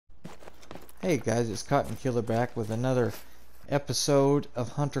Hey guys, it's Cotton Killer back with another episode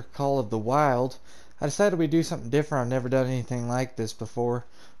of Hunter Call of the Wild. I decided we'd do something different. I've never done anything like this before.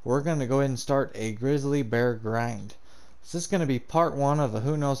 We're going to go ahead and start a grizzly bear grind. So this is going to be part one of a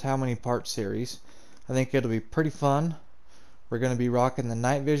who knows how many part series. I think it'll be pretty fun. We're going to be rocking the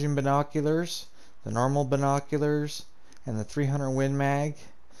night vision binoculars, the normal binoculars, and the 300 Win Mag.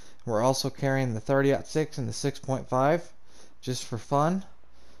 We're also carrying the 30-06 and the 6.5 just for fun.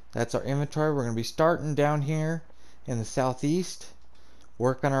 That's our inventory. We're going to be starting down here in the southeast,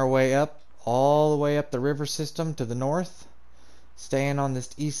 working our way up all the way up the river system to the north, staying on this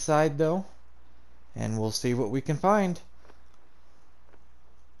east side though, and we'll see what we can find.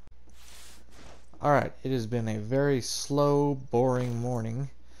 Alright, it has been a very slow, boring morning,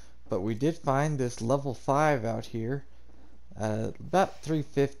 but we did find this level 5 out here about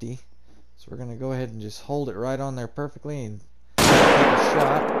 350, so we're going to go ahead and just hold it right on there perfectly and take a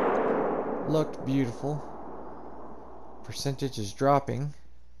shot. Looked beautiful. Percentage is dropping.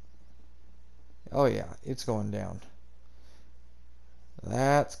 Oh yeah, it's going down.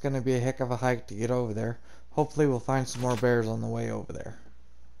 That's going to be a heck of a hike to get over there. Hopefully we'll find some more bears on the way over there.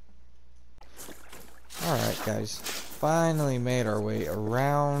 Alright guys, finally made our way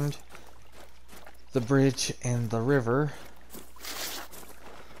around the bridge and the river.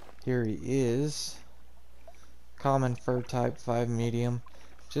 Here he is. Common fur type, 5 medium.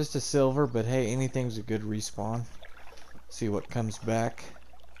 Just a silver, but hey, anything's a good respawn. See what comes back.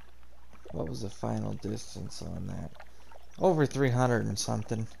 What was the final distance on that? Over 300 and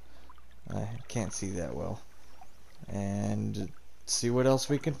something. I can't see that well. And see what else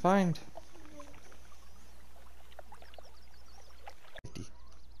we can find.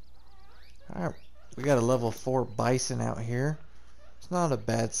 Alright, we got a level 4 bison out here. It's not a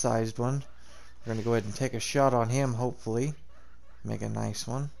bad sized one. We're going to go ahead and take a shot on him, hopefully. Make a nice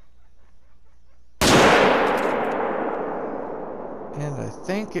one. And I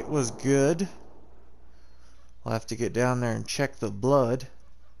think it was good. We'll have to get down there and check the blood.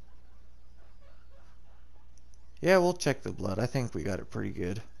 Yeah, we'll check the blood. I think we got it pretty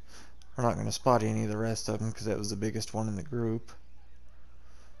good. We're not going to spot any of the rest of them because that was the biggest one in the group.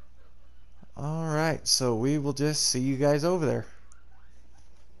 Alright, so we will just see you guys over there.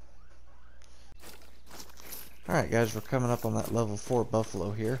 Alright guys, we're coming up on that level 4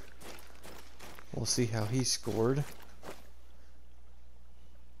 buffalo here. We'll see how he scored.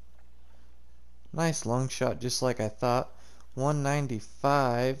 Nice long shot, just like I thought.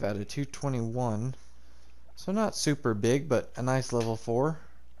 195 out of 221. So not super big, but a nice level 4.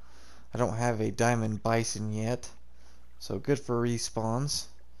 I don't have a diamond bison yet, so good for respawns.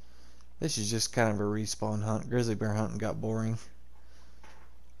 This is just kind of a respawn hunt. Grizzly bear hunting got boring.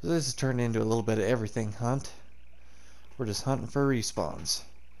 So this has turned into a little bit of everything hunt. We're just hunting for respawns.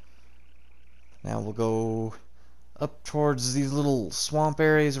 Now we'll go up towards these little swamp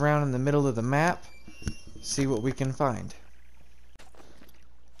areas around in the middle of the map. See what we can find.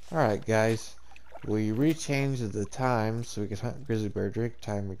 Alright guys. We rechanged the time so we can hunt grizzly bear drink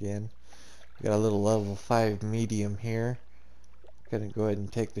time again. We got a little level 5 medium here. Gonna go ahead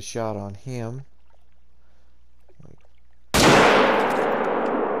and take the shot on him.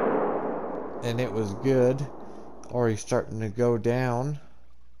 And it was good. Already starting to go down.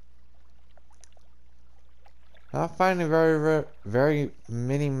 Not finding very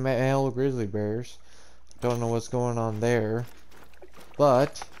many male grizzly bears. Don't know what's going on there.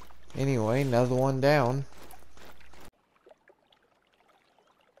 But anyway, another one down.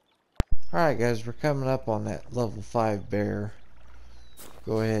 Alright guys, we're coming up on that level 5 bear.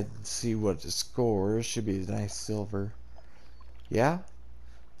 Go ahead and see what the score is. Should be a nice silver. Yeah.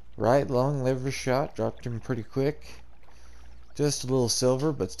 Right long liver shot. Dropped him pretty quick. Just a little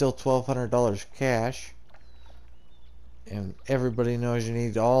silver, but still $1,200 cash. And everybody knows you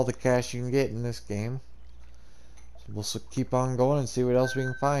need all the cash you can get in this game. So we'll keep on going and see what else we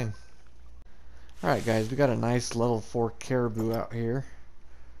can find. Alright guys, we got a nice level 4 caribou out here.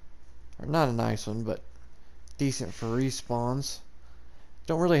 Or not a nice one, but decent for respawns.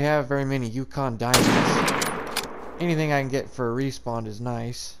 Don't really have very many Yukon diamonds. Anything I can get for a respawn is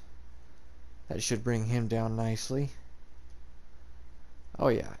nice. That should bring him down nicely. Oh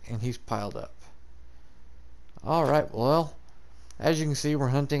yeah, and he's piled up. Alright, well, as you can see, we're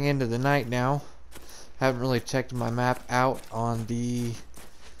hunting into the night now. Haven't really checked my map out on the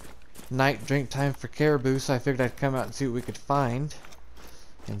night drink time for caribou, so I figured I'd come out and see what we could find.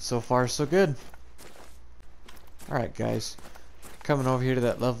 And so far, so good. Alright guys, coming over here to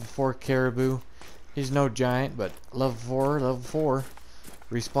that level 4 caribou. He's no giant, but level 4.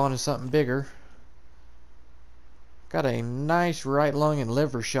 Respawn is something bigger. Got a nice right lung and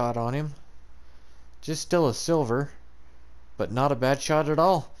liver shot on him. Just still a silver, but not a bad shot at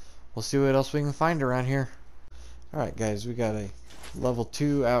all. We'll see what else we can find around here. Alright guys, we got a level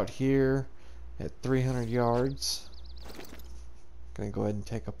 2 out here at 300 yards. Gonna go ahead and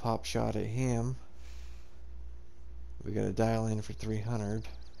take a pop shot at him. We gotta dial in for 300.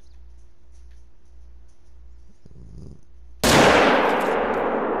 Now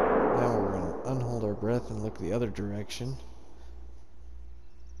we're gonna unhold our breath and look the other direction.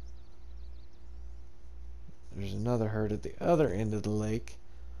 There's another herd at the other end of the lake.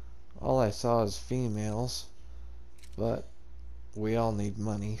 All I saw is females, but we all need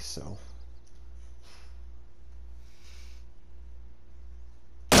money, so.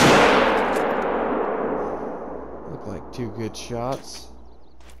 Look like 2 good shots.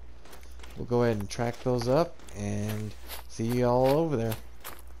 We'll go ahead and track those up and see you all over there.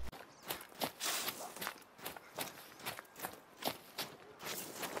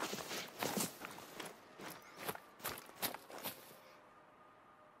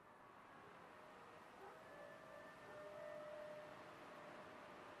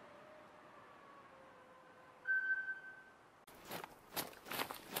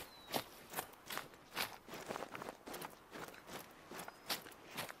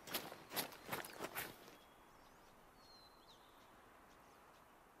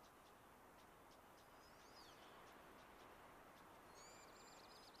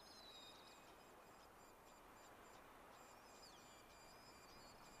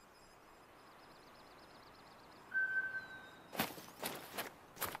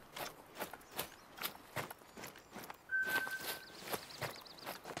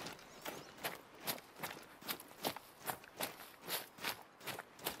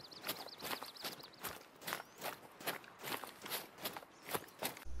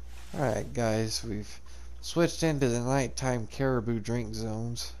 Alright guys, we've switched into the nighttime caribou drink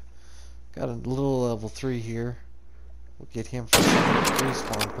zones. Got a little level 3 here. We'll get him for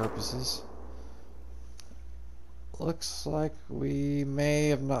respawn purposes. Looks like we may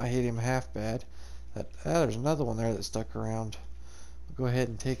have not hit him half bad. There's another one there that stuck around. We'll go ahead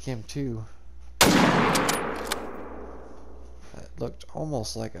and take him too. That looked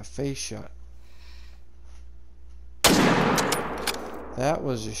almost like a face shot. That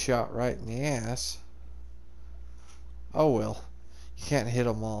was a shot right in the ass. Oh well, you can't hit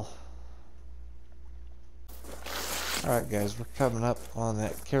them all. Alright guys, we're coming up on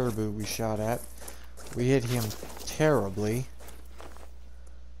that caribou we shot at. We hit him terribly.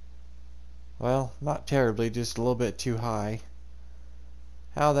 Well, not terribly, just a little bit too high.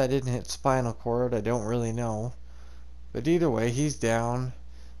 How that didn't hit spinal cord, I don't really know. But either way, he's down.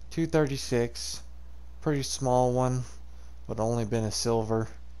 236. Pretty small one. Would only been a silver,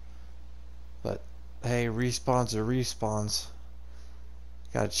 but hey, respawns are respawns.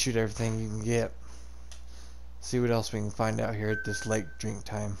 Gotta shoot everything you can get. See what else we can find out here at this lake drink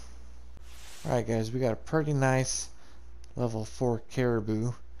time. Alright guys, we got a pretty nice level 4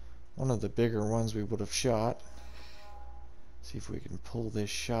 caribou, one of the bigger ones we would have shot. See if we can pull this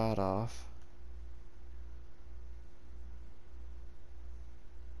shot off.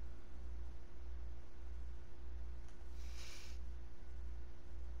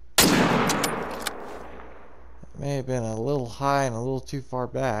 May have been a little high and a little too far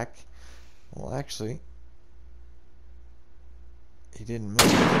back. Well, actually, he didn't move.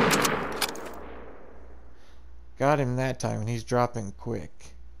 Got him that time, and he's dropping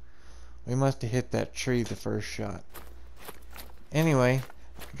quick. We must have hit that tree the first shot. Anyway,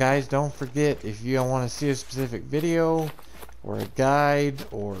 guys, don't forget, if you want to see a specific video or a guide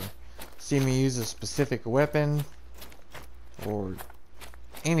or see me use a specific weapon or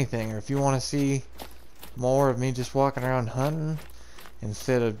anything, or if you want to see more of me just walking around hunting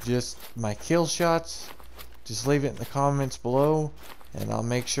instead of just my kill shots, just leave it in the comments below and I'll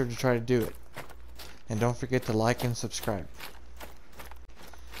make sure to try to do it. And don't forget to like and subscribe.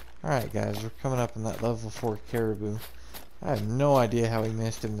 Alright guys, we're coming up on that level 4 caribou. I have no idea how he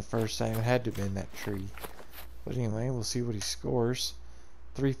missed him the first time. It had to have been that tree. But anyway, we'll see what he scores.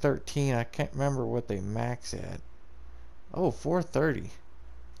 313. I can't remember what they max at. Oh, 430.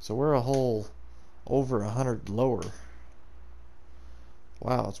 So we're a whole over 100 lower.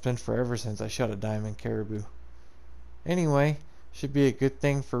 Wow, it's been forever since I shot a diamond caribou. Anyway, should be a good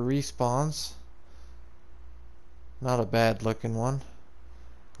thing for respawns. Not a bad looking one.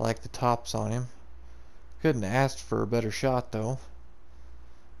 I like the tops on him. Couldn't have asked for a better shot though.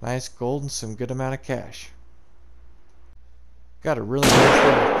 Nice gold and some good amount of cash. Got a really nice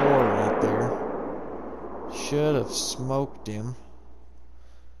level 4 right there. Should have smoked him.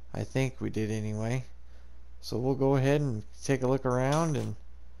 I think we did anyway. So we'll go ahead and take a look around and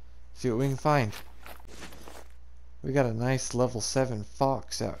see what we can find. We got a nice level 7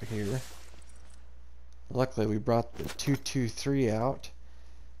 fox out here. Luckily we brought the 223 out.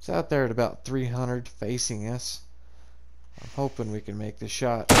 It's out there at about 300 facing us. I'm hoping we can make the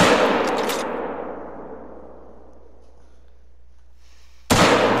shot.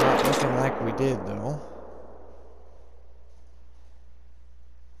 Not looking like we did though.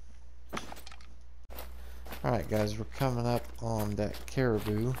 Alright guys, we're coming up on that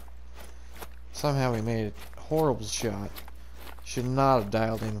caribou. Somehow we made a horrible shot. Should not have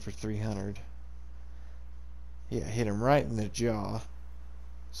dialed in for 300. Yeah, hit him right in the jaw.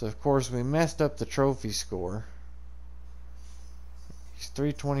 So of course we messed up the trophy score. He's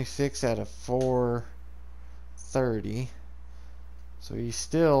 326 out of 430. So he's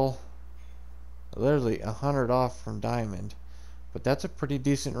still literally 100 off from diamond. But that's a pretty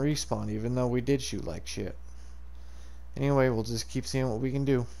decent respawn, even though we did shoot like shit. Anyway, we'll just keep seeing what we can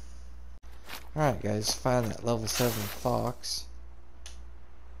do. Alright guys, find that level 7 fox.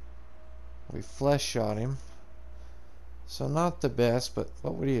 We flesh shot him. So not the best, but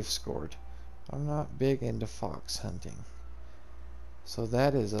what would he have scored? I'm not big into fox hunting. So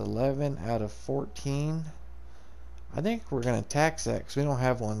that is 11 out of 14. I think we're going to tax that because we don't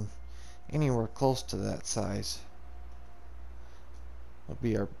have one anywhere close to that size. It'll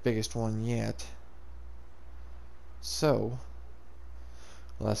be our biggest one yet. So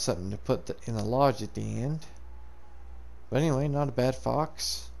we'll have something to put in the lodge at the end. But anyway, not a bad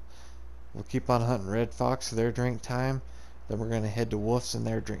fox. We'll keep on hunting red fox for their drink time. Then we're going to head to wolves in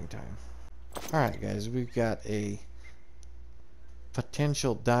their drink time. Alright guys, we've got a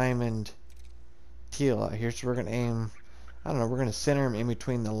potential diamond teal out here. So we're going to aim, I don't know, we're going to center him in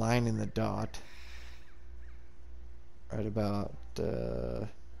between the line and the dot. Right about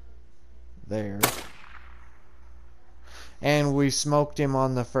there. And we smoked him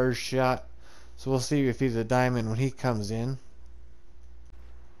on the first shot. So we'll see if he's a diamond when he comes in.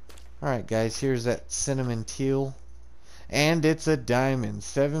 Alright guys, here's that cinnamon teal. And it's a diamond.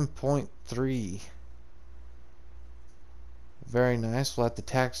 7.3. Very nice. We'll have to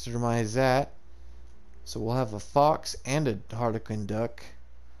taxidermize that. So we'll have a fox and a harlequin duck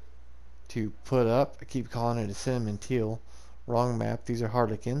to put up. I keep calling it a cinnamon teal. Wrong map. These are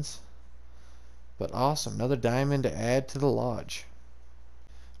harlequins. But awesome. Another diamond to add to the lodge.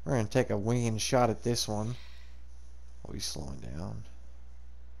 We're going to take a winging shot at this one. Oh, he's slowing down.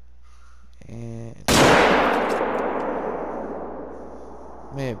 And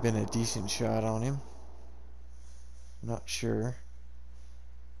may have been a decent shot on him. Not sure.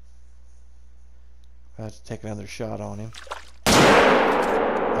 I'll have to take another shot on him.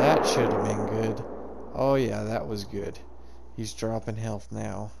 That should have been good. Oh yeah, that was good. He's dropping health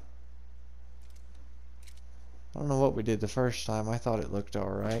now. I don't know what we did the first time. I thought it looked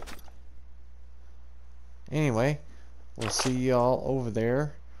alright. Anyway, we'll see y'all over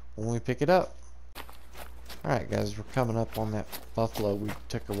there when we pick it up. Alright guys, we're coming up on that buffalo we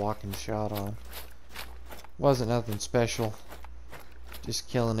took a walking shot on. Wasn't nothing special. Just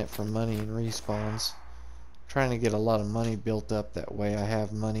killing it for money and respawns. Trying to get a lot of money built up, that way I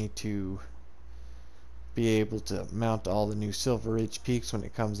have money to be able to mount all the new Silver Ridge peaks when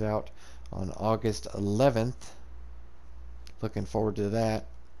it comes out on August 11th. Looking forward to that.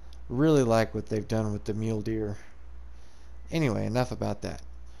 Really like what they've done with the mule deer. Anyway, enough about that.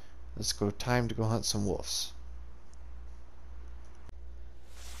 Let's go. Time to go hunt some wolves.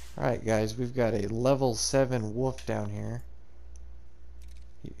 Alright guys, we've got a level 7 wolf down here.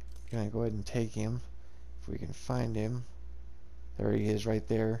 Gonna go ahead and take him if we can find him. There he is right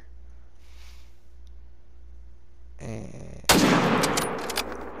there. And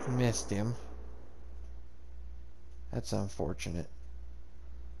missed him. That's unfortunate.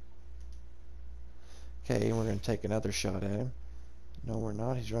 Okay, we're gonna take another shot at him. No, we're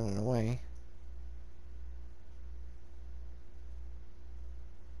not. He's running away.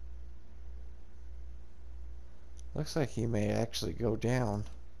 Looks like he may actually go down.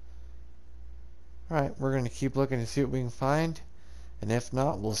 Alright, we're going to keep looking to see what we can find. And if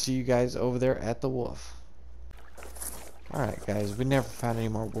not, we'll see you guys over there at the wolf. Alright guys, we never found any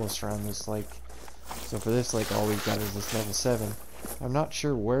more wolves around this lake. So for this lake, all we've got is this level 7. I'm not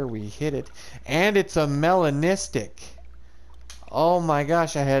sure where we hit it. And it's a melanistic. Oh my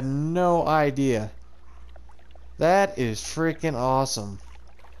gosh, I had no idea. That is freaking awesome.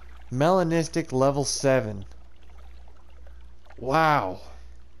 Melanistic level 7. Wow.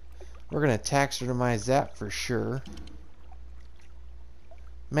 We're going to taxidermize that for sure.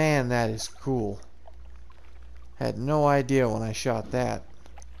 Man, that is cool. Had no idea when I shot that.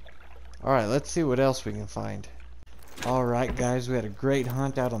 Alright, let's see what else we can find. Alright guys, we had a great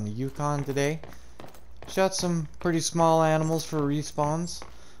hunt out on the Yukon today. Shot some pretty small animals for respawns.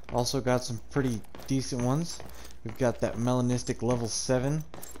 Also got some pretty decent ones. We've got that melanistic level 7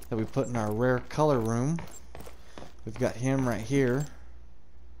 that we put in our rare color room. We've got him right here.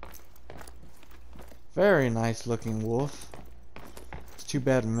 Very nice looking wolf. It's too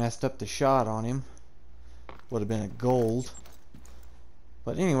bad we messed up the shot on him. Would have been a gold.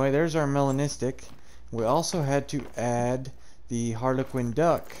 But anyway, there's our melanistic. We also had to add the harlequin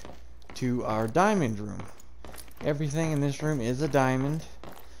duck to our diamond room. Everything in this room is a diamond.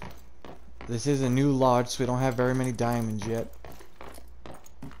 This is a new lodge, so we don't have very many diamonds yet.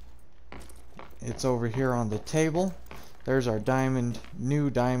 It's over here on the table. There's our new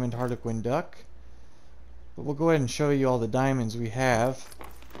diamond harlequin duck. But we'll go ahead and show you all the diamonds we have.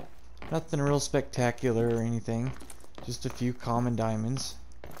 Nothing real spectacular or anything. Just a few common diamonds.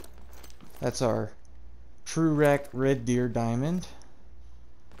 That's our True Rack Red Deer diamond.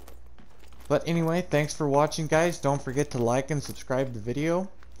 But anyway, thanks for watching, guys. Don't forget to like and subscribe to the video.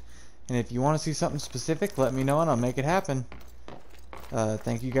 And if you want to see something specific, let me know and I'll make it happen.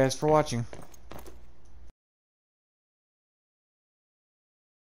 Thank you guys for watching.